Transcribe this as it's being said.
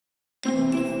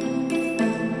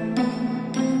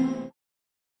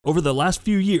over the last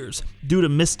few years due to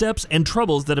missteps and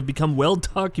troubles that have become well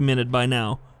documented by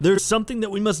now. There's something that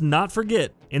we must not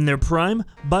forget. In their prime,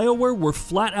 Bioware were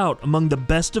flat out among the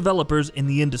best developers in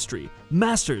the industry,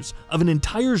 masters of an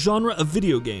entire genre of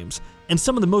video games, and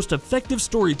some of the most effective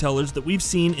storytellers that we've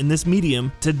seen in this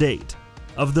medium to date.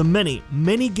 Of the many,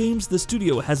 many games the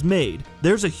studio has made,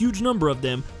 there's a huge number of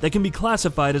them that can be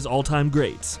classified as all-time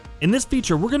greats. In this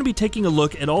feature, we're going to be taking a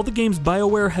look at all the games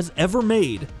Bioware has ever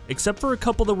made, except for a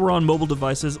couple that were on mobile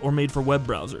devices or made for web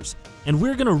browsers, and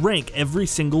we're going to rank every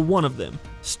single one of them,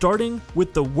 starting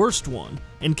with the worst one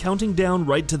and counting down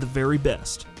right to the very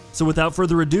best. So without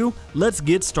further ado, let's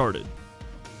get started.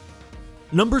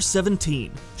 Number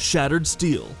 17, Shattered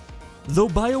Steel. Though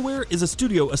Bioware is a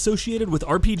studio associated with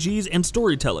RPGs and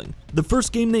storytelling, the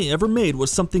first game they ever made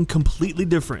was something completely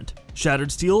different.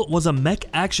 Shattered Steel was a mech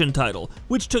action title,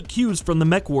 which took cues from the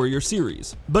MechWarrior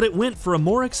series, but it went for a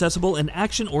more accessible and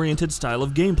action-oriented style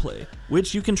of gameplay,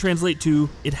 which you can translate to,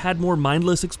 it had more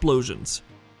mindless explosions.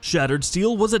 Shattered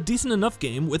Steel was a decent enough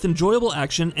game with enjoyable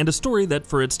action and a story that,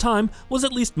 for its time, was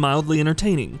at least mildly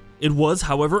entertaining. It was,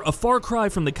 however, a far cry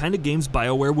from the kind of games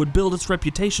Bioware would build its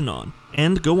reputation on,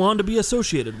 and go on to be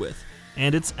associated with,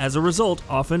 and it's, as a result,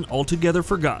 often altogether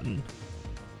forgotten.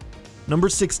 Number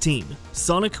 16,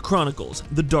 Sonic Chronicles: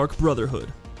 The Dark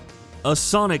Brotherhood. A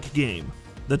Sonic game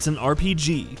that's an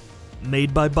RPG,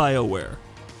 made by Bioware,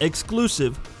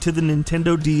 exclusive to the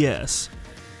Nintendo DS.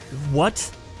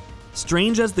 What?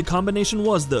 Strange as the combination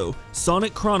was though,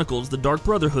 Sonic Chronicles: The Dark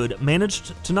Brotherhood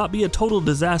managed to not be a total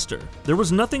disaster. There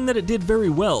was nothing that it did very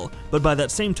well, but by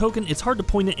that same token, it's hard to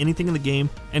point at anything in the game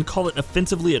and call it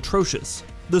offensively atrocious.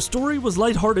 The story was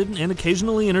lighthearted and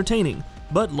occasionally entertaining,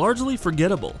 but largely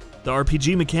forgettable. The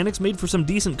RPG mechanics made for some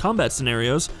decent combat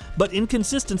scenarios, but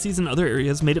inconsistencies in other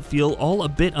areas made it feel all a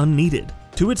bit unneeded.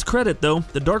 To its credit though,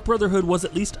 The Dark Brotherhood was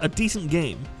at least a decent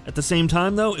game. At the same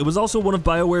time though, it was also one of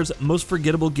Bioware's most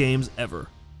forgettable games ever.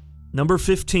 Number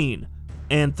 15,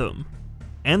 Anthem.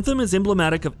 Anthem is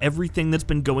emblematic of everything that's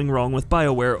been going wrong with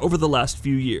Bioware over the last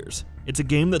few years. It's a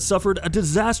game that suffered a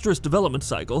disastrous development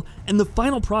cycle, and the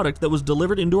final product that was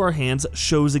delivered into our hands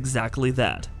shows exactly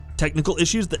that. Technical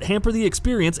issues that hamper the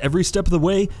experience every step of the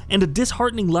way, and a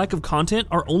disheartening lack of content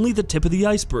are only the tip of the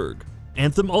iceberg.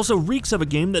 Anthem also reeks of a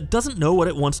game that doesn't know what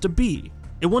it wants to be.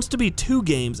 It wants to be two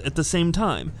games at the same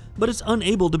time, but it's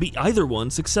unable to be either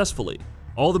one successfully.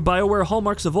 All the Bioware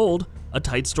hallmarks of old, a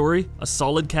tight story, a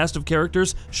solid cast of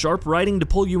characters, sharp writing to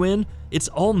pull you in, it's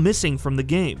all missing from the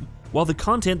game, while the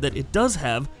content that it does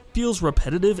have feels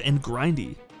repetitive and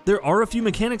grindy. There are a few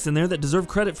mechanics in there that deserve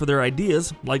credit for their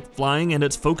ideas, like flying and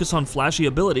its focus on flashy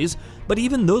abilities, but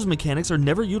even those mechanics are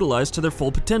never utilized to their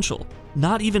full potential.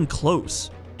 Not even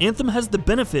close. Anthem has the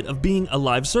benefit of being a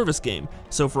live service game,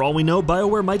 so for all we know,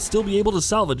 Bioware might still be able to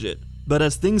salvage it. But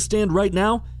as things stand right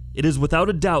now, it is without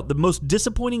a doubt the most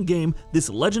disappointing game this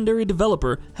legendary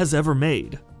developer has ever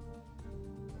made.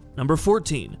 Number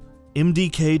 14,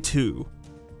 MDK 2.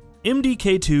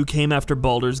 MDK 2 came after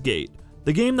Baldur's Gate,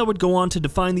 the game that would go on to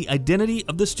define the identity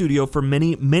of the studio for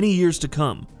many, many years to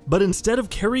come. But instead of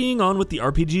carrying on with the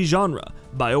RPG genre,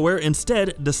 Bioware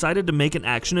instead decided to make an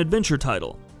action-adventure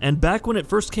title. And back when it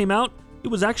first came out, it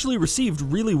was actually received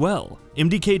really well.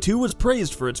 MDK 2 was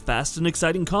praised for its fast and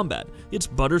exciting combat, its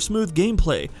butter-smooth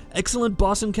gameplay, excellent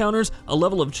boss encounters, a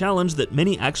level of challenge that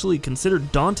many actually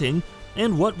considered daunting,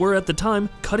 and what were at the time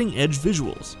cutting-edge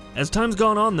visuals. As time's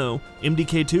gone on though,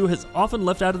 MDK 2 has often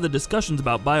left out of the discussions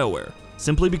about Bioware,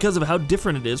 simply because of how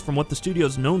different it is from what the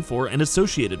studio's known for and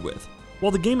associated with,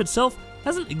 while the game itself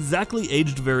hasn't exactly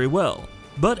aged very well.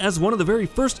 But as one of the very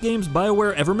first games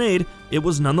Bioware ever made, it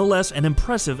was nonetheless an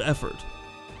impressive effort.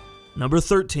 Number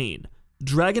 13,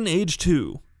 Dragon Age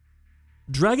 2.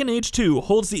 Dragon Age 2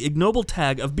 holds the ignoble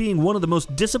tag of being one of the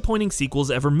most disappointing sequels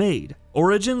ever made.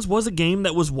 Origins was a game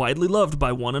that was widely loved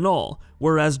by one and all,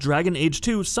 whereas Dragon Age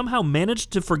 2 somehow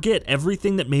managed to forget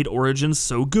everything that made Origins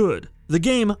so good. The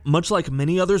game, much like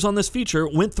many others on this feature,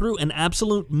 went through an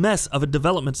absolute mess of a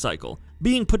development cycle,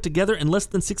 being put together in less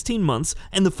than 16 months,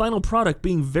 and the final product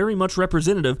being very much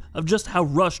representative of just how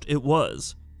rushed it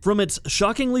was. From its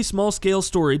shockingly small-scale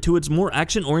story to its more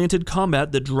action-oriented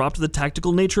combat that dropped the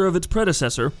tactical nature of its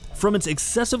predecessor, from its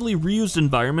excessively reused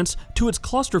environments to its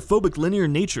claustrophobic linear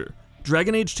nature,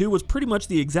 Dragon Age 2 was pretty much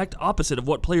the exact opposite of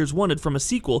what players wanted from a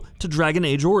sequel to Dragon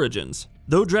Age Origins.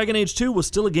 Though Dragon Age 2 was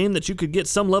still a game that you could get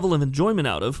some level of enjoyment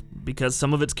out of, because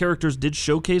some of its characters did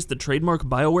showcase the trademark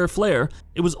Bioware flair,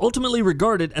 it was ultimately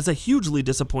regarded as a hugely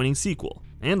disappointing sequel,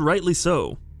 and rightly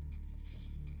so.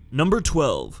 Number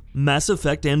 12, Mass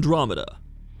Effect Andromeda.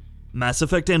 Mass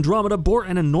Effect Andromeda bore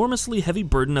an enormously heavy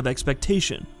burden of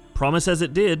expectation, promise as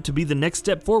it did to be the next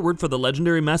step forward for the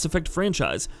legendary Mass Effect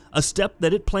franchise, a step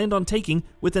that it planned on taking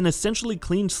with an essentially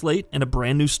clean slate and a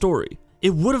brand new story.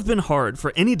 It would have been hard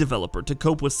for any developer to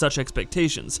cope with such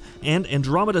expectations, and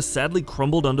Andromeda sadly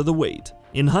crumbled under the weight.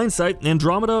 In hindsight,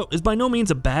 Andromeda is by no means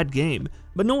a bad game,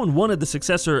 but no one wanted the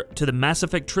successor to the Mass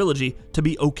Effect trilogy to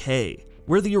be okay.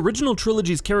 Where the original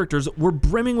trilogy's characters were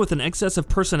brimming with an excess of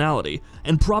personality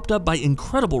and propped up by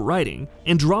incredible writing,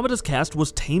 Andromeda's cast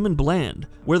was tame and bland.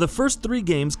 Where the first 3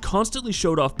 games constantly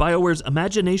showed off BioWare's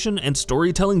imagination and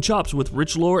storytelling chops with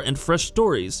rich lore and fresh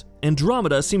stories,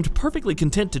 Andromeda seemed perfectly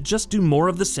content to just do more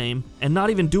of the same and not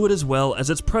even do it as well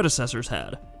as its predecessors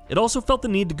had. It also felt the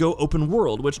need to go open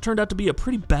world, which turned out to be a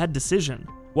pretty bad decision,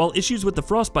 while issues with the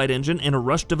Frostbite engine and a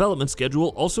rushed development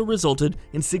schedule also resulted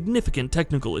in significant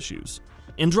technical issues.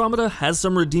 Andromeda has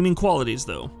some redeeming qualities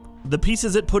though. The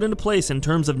pieces it put into place in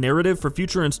terms of narrative for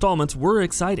future installments were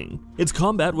exciting. Its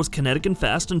combat was kinetic and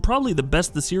fast and probably the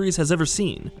best the series has ever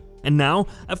seen. And now,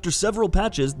 after several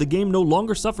patches, the game no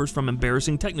longer suffers from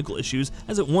embarrassing technical issues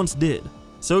as it once did.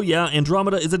 So yeah,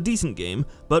 Andromeda is a decent game,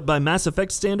 but by Mass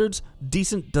Effect standards,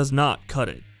 decent does not cut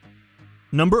it.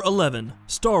 Number 11,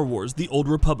 Star Wars: The Old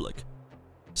Republic.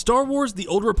 Star Wars: The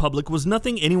Old Republic was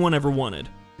nothing anyone ever wanted.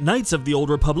 Knights of the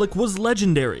Old Republic was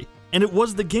legendary, and it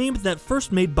was the game that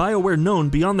first made BioWare known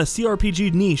beyond the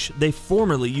CRPG niche they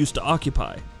formerly used to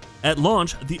occupy. At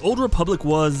launch, the Old Republic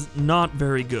was not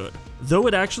very good. Though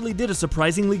it actually did a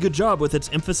surprisingly good job with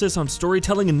its emphasis on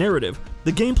storytelling and narrative,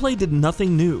 the gameplay did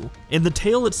nothing new, and the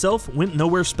tale itself went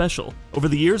nowhere special. Over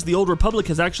the years, the Old Republic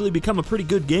has actually become a pretty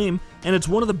good game, and it's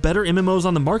one of the better MMOs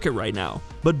on the market right now.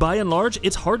 But by and large,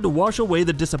 it's hard to wash away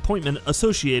the disappointment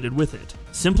associated with it,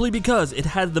 simply because it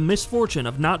had the misfortune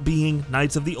of not being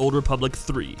Knights of the Old Republic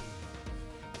 3.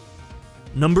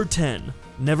 Number 10,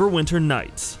 Neverwinter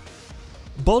Nights.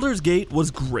 Baldur's Gate was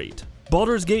great.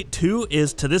 Baldur's Gate 2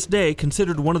 is, to this day,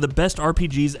 considered one of the best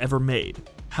RPGs ever made.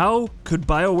 How could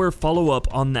BioWare follow up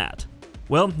on that?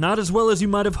 Well, not as well as you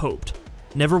might have hoped.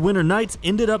 Neverwinter Nights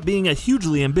ended up being a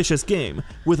hugely ambitious game,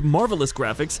 with marvelous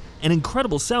graphics, and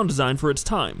incredible sound design for its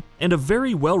time, and a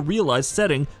very well-realized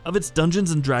setting of its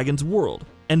Dungeons & Dragons world.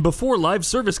 And before live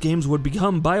service games would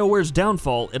become BioWare's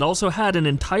downfall, it also had an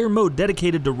entire mode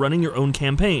dedicated to running your own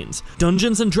campaigns,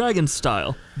 Dungeons & Dragons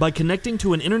style, by connecting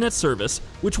to an internet service,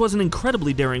 which was an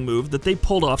incredibly daring move that they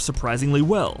pulled off surprisingly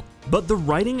well. But the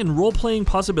writing and role-playing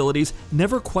possibilities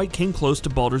never quite came close to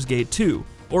Baldur's Gate 2,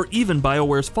 or even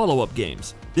BioWare's follow-up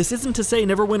games. This isn't to say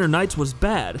Neverwinter Nights was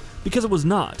bad, because it was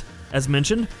not. As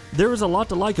mentioned, there is a lot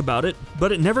to like about it,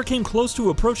 but it never came close to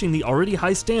approaching the already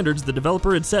high standards the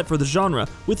developer had set for the genre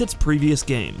with its previous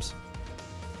games.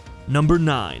 Number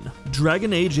 9,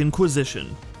 Dragon Age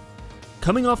Inquisition.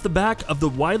 Coming off the back of the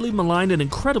widely maligned and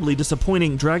incredibly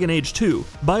disappointing Dragon Age 2,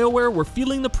 BioWare were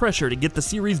feeling the pressure to get the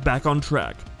series back on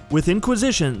track. With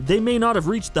Inquisition, they may not have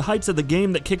reached the heights of the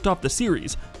game that kicked off the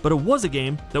series, but it was a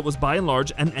game that was by and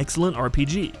large an excellent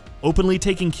RPG. Openly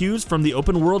taking cues from the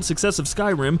open-world success of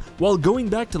Skyrim, while going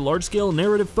back to large-scale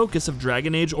narrative focus of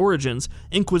Dragon Age Origins,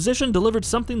 Inquisition delivered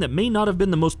something that may not have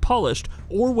been the most polished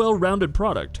or well-rounded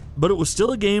product, but it was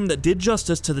still a game that did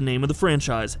justice to the name of the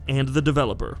franchise and the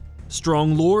developer.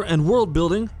 Strong lore and world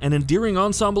building, an endearing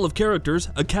ensemble of characters,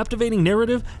 a captivating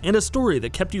narrative, and a story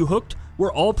that kept you hooked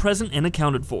were all present and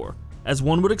accounted for, as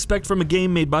one would expect from a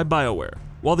game made by BioWare.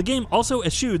 While the game also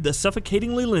eschewed the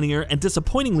suffocatingly linear and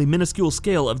disappointingly minuscule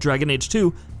scale of Dragon Age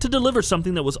 2 to deliver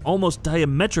something that was almost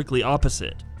diametrically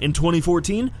opposite. In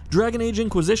 2014, Dragon Age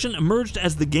Inquisition emerged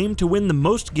as the game to win the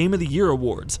most Game of the Year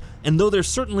awards, and though there's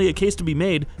certainly a case to be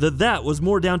made that was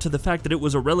more down to the fact that it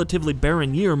was a relatively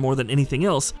barren year more than anything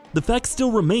else, the fact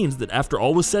still remains that after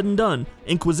all was said and done,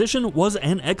 Inquisition was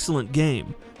an excellent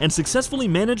game, and successfully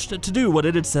managed to do what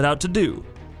it had set out to do: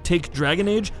 take Dragon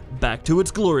Age back to its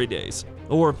glory days.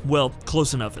 Or, well,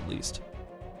 close enough at least.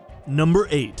 Number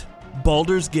 8,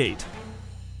 Baldur's Gate.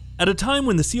 At a time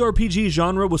when the CRPG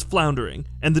genre was floundering,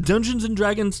 and the Dungeons &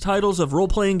 Dragons titles of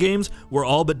role-playing games were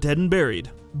all but dead and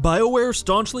buried, BioWare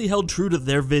staunchly held true to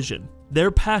their vision,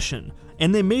 their passion,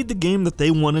 and they made the game that they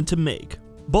wanted to make.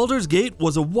 Baldur's Gate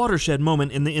was a watershed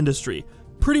moment in the industry,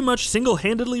 pretty much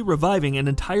single-handedly reviving an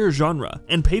entire genre,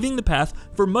 and paving the path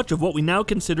for much of what we now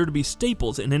consider to be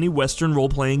staples in any Western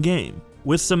role-playing game.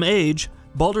 With some age,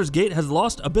 Baldur's Gate has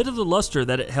lost a bit of the luster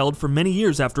that it held for many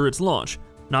years after its launch,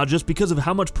 not just because of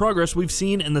how much progress we've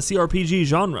seen in the CRPG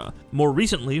genre, more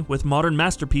recently with modern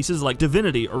masterpieces like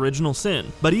Divinity: Original Sin,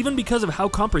 but even because of how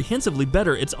comprehensively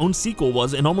better its own sequel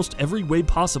was in almost every way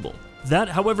possible. That,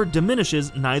 however,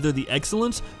 diminishes neither the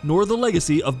excellence nor the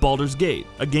legacy of Baldur's Gate,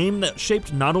 a game that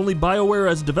shaped not only BioWare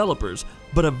as developers,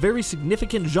 but a very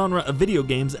significant genre of video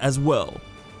games as well.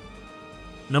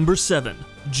 Number 7.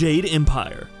 Jade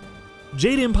Empire.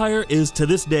 Jade Empire is, to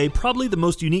this day, probably the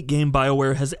most unique game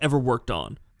BioWare has ever worked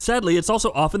on. Sadly, it's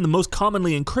also often the most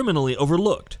commonly and criminally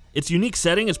overlooked. Its unique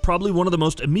setting is probably one of the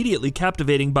most immediately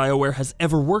captivating BioWare has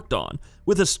ever worked on,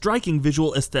 with a striking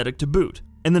visual aesthetic to boot.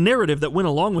 And the narrative that went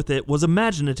along with it was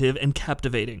imaginative and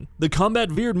captivating. The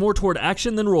combat veered more toward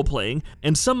action than role-playing,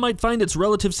 and some might find its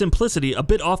relative simplicity a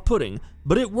bit off-putting,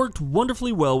 but it worked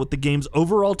wonderfully well with the game's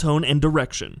overall tone and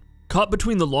direction. Caught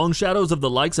between the long shadows of the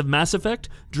likes of Mass Effect,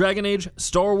 Dragon Age,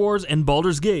 Star Wars, and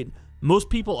Baldur's Gate,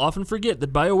 most people often forget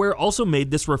that BioWare also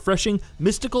made this refreshing,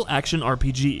 mystical action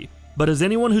RPG. But as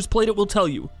anyone who's played it will tell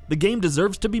you, the game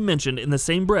deserves to be mentioned in the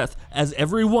same breath as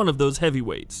every one of those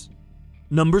heavyweights.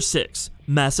 Number 6.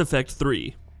 Mass Effect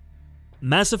 3.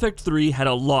 Mass Effect 3 had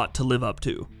a lot to live up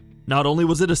to. Not only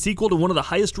was it a sequel to one of the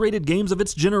highest rated games of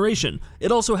its generation,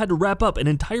 it also had to wrap up an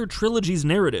entire trilogy's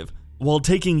narrative, while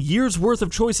taking years' worth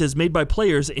of choices made by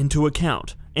players into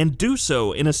account, and do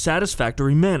so in a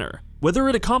satisfactory manner. Whether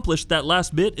it accomplished that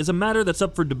last bit is a matter that's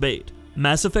up for debate.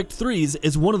 Mass Effect 3's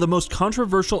is one of the most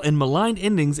controversial and maligned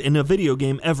endings in a video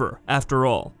game ever, after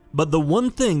all. But the one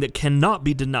thing that cannot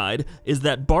be denied is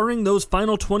that barring those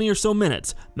final 20 or so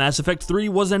minutes, Mass Effect 3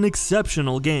 was an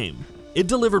exceptional game. It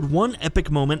delivered one epic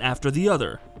moment after the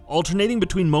other, alternating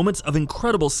between moments of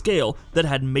incredible scale that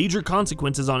had major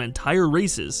consequences on entire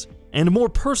races, and more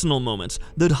personal moments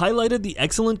that highlighted the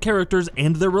excellent characters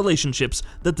and their relationships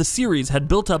that the series had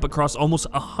built up across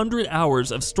almost 100 hours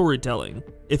of storytelling.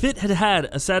 If it had had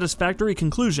a satisfactory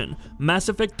conclusion, Mass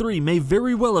Effect 3 may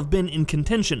very well have been in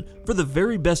contention for the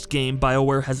very best game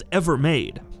BioWare has ever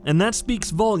made, and that speaks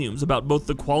volumes about both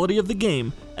the quality of the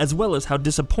game as well as how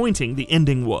disappointing the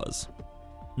ending was.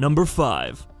 Number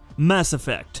 5. Mass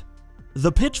Effect.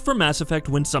 The pitch for Mass Effect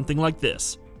went something like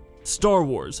this. Star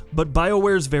Wars, but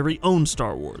BioWare's very own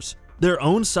Star Wars. Their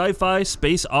own sci-fi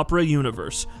space opera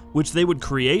universe, which they would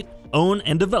create, own,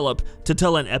 and develop to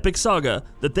tell an epic saga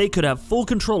that they could have full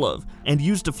control of and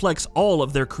use to flex all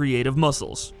of their creative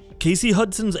muscles. Casey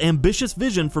Hudson's ambitious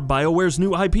vision for BioWare's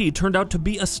new IP turned out to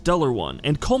be a stellar one,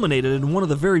 and culminated in one of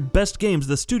the very best games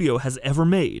the studio has ever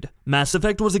made. Mass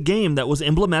Effect was a game that was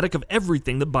emblematic of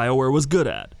everything that BioWare was good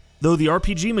at. Though the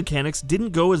RPG mechanics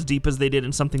didn't go as deep as they did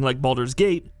in something like Baldur's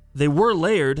Gate, they were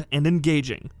layered and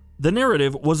engaging. The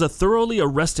narrative was a thoroughly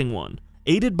arresting one,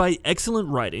 aided by excellent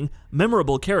writing,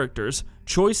 memorable characters,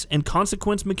 choice and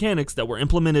consequence mechanics that were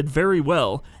implemented very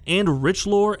well, and rich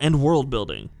lore and world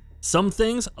building. Some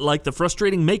things, like the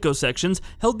frustrating Mako sections,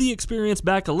 held the experience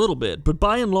back a little bit, but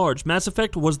by and large, Mass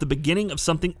Effect was the beginning of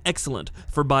something excellent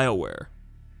for BioWare.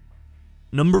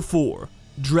 Number 4.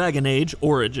 Dragon Age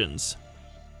Origins.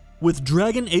 With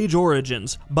Dragon Age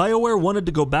Origins, BioWare wanted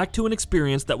to go back to an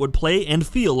experience that would play and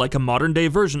feel like a modern-day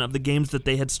version of the games that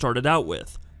they had started out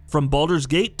with, from Baldur's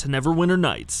Gate to Neverwinter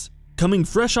Nights. Coming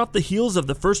fresh off the heels of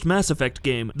the first Mass Effect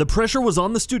game, the pressure was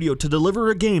on the studio to deliver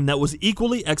a game that was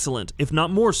equally excellent, if not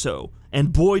more so,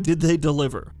 and boy did they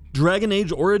deliver. Dragon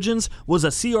Age Origins was a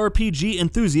CRPG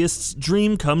enthusiast's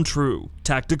dream come true.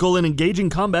 Tactical and engaging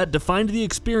combat defined the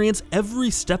experience every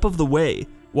step of the way,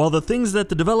 while the things that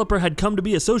the developer had come to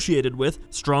be associated with,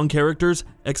 strong characters,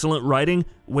 excellent writing,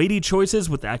 weighty choices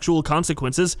with actual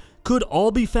consequences, could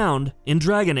all be found in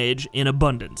Dragon Age in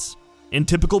abundance. In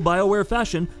typical BioWare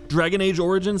fashion, Dragon Age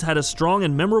Origins had a strong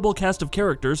and memorable cast of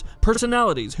characters,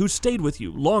 personalities who stayed with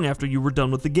you long after you were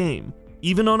done with the game.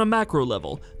 Even on a macro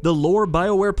level, the lore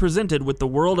BioWare presented with the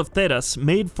world of Thedas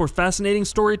made for fascinating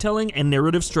storytelling and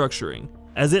narrative structuring,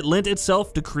 as it lent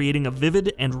itself to creating a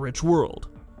vivid and rich world.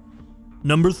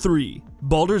 Number 3.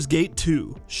 Baldur's Gate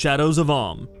 2: Shadows of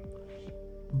Amn.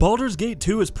 Baldur's Gate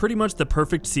 2 is pretty much the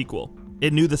perfect sequel.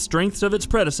 It knew the strengths of its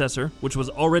predecessor, which was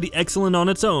already excellent on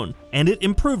its own, and it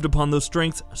improved upon those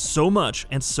strengths so much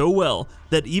and so well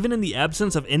that even in the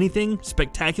absence of anything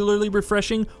spectacularly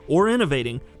refreshing or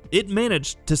innovating, it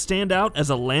managed to stand out as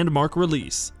a landmark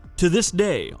release. To this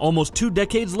day, almost 2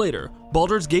 decades later,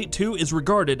 Baldur's Gate 2 is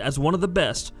regarded as one of the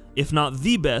best, if not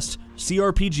the best,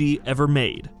 CRPG ever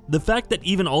made. The fact that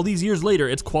even all these years later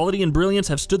its quality and brilliance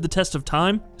have stood the test of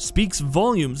time speaks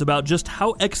volumes about just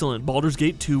how excellent Baldur's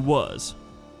Gate 2 was.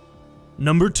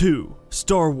 Number 2.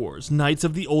 Star Wars: Knights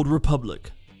of the Old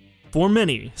Republic. For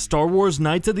many, Star Wars: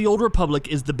 Knights of the Old Republic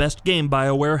is the best game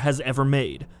BioWare has ever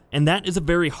made. and that is a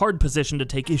very hard position to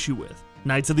take issue with.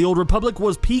 Knights of the Old Republic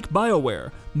was peak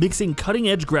Bioware, mixing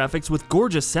cutting-edge graphics with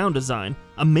gorgeous sound design,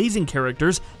 amazing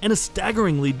characters, and a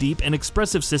staggeringly deep and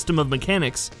expressive system of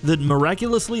mechanics that,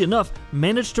 miraculously enough,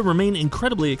 managed to remain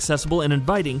incredibly accessible and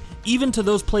inviting even to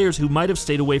those players who might have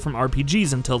stayed away from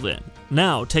RPGs until then.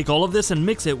 Now, take all of this and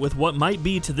mix it with what might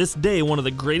be to this day one of the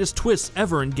greatest twists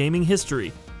ever in gaming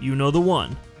history. You know the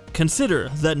one. Consider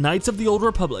that Knights of the Old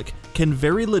Republic can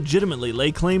very legitimately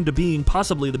lay claim to being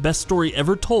possibly the best story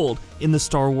ever told in the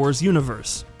Star Wars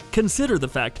universe. Consider the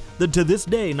fact that to this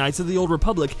day, Knights of the Old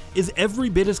Republic is every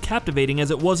bit as captivating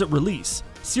as it was at release.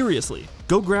 Seriously,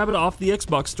 go grab it off the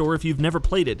Xbox store if you've never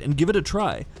played it and give it a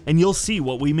try, and you'll see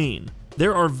what we mean.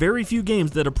 There are very few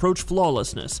games that approach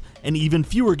flawlessness, and even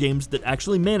fewer games that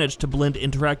actually manage to blend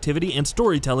interactivity and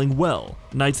storytelling well.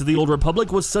 Knights of the Old Republic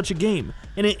was such a game,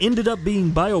 and it ended up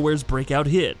being BioWare's breakout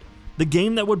hit. The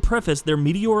game that would preface their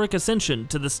meteoric ascension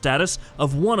to the status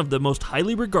of one of the most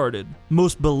highly regarded,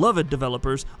 most beloved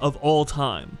developers of all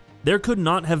time. There could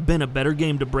not have been a better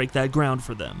game to break that ground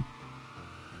for them.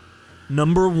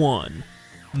 Number 1.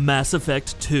 Mass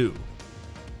Effect 2.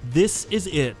 This is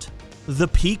it. The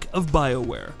peak of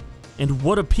BioWare. And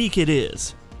what a peak it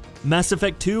is. Mass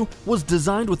Effect 2 was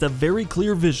designed with a very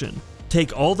clear vision.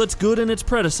 Take all that's good in its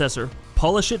predecessor,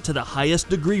 polish it to the highest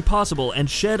degree possible, and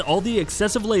shed all the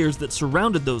excessive layers that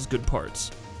surrounded those good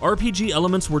parts. RPG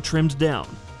elements were trimmed down.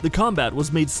 The combat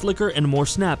was made slicker and more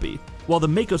snappy, while the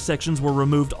Mako sections were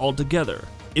removed altogether.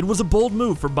 It was a bold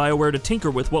move for BioWare to tinker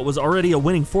with what was already a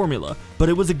winning formula, but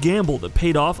it was a gamble that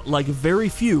paid off like very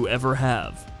few ever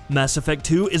have. Mass Effect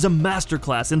 2 is a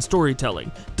masterclass in storytelling,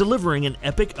 delivering an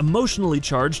epic, emotionally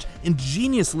charged,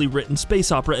 ingeniously written space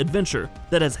opera adventure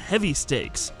that has heavy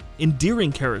stakes,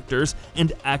 endearing characters,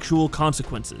 and actual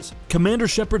consequences. Commander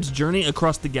Shepard's journey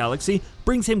across the galaxy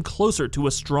brings him closer to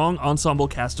a strong ensemble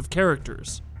cast of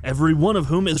characters, every one of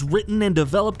whom is written and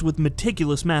developed with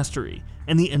meticulous mastery,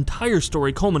 and the entire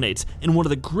story culminates in one of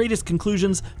the greatest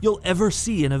conclusions you'll ever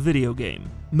see in a video game.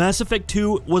 Mass Effect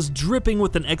 2 was dripping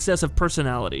with an excess of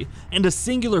personality and a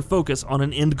singular focus on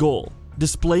an end goal,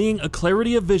 displaying a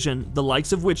clarity of vision the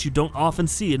likes of which you don't often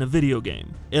see in a video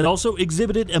game. It also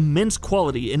exhibited immense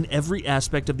quality in every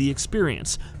aspect of the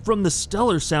experience, from the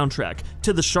stellar soundtrack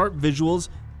to the sharp visuals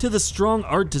to the strong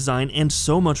art design and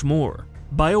so much more.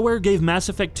 BioWare gave Mass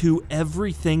Effect 2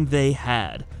 everything they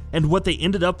had, and what they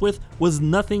ended up with was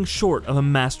nothing short of a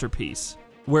masterpiece,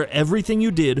 where everything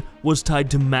you did was tied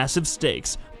to massive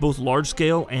stakes, both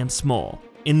large-scale and small.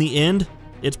 In the end,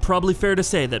 it's probably fair to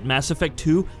say that Mass Effect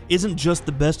 2 isn't just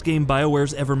the best game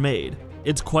BioWare's ever made,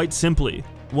 it's quite simply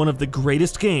one of the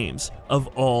greatest games of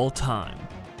all time.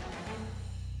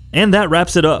 And that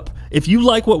wraps it up. If you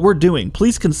like what we're doing,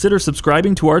 please consider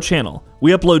subscribing to our channel.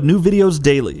 We upload new videos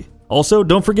daily. Also,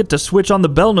 don't forget to switch on the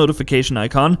bell notification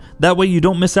icon, that way you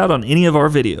don't miss out on any of our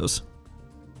videos.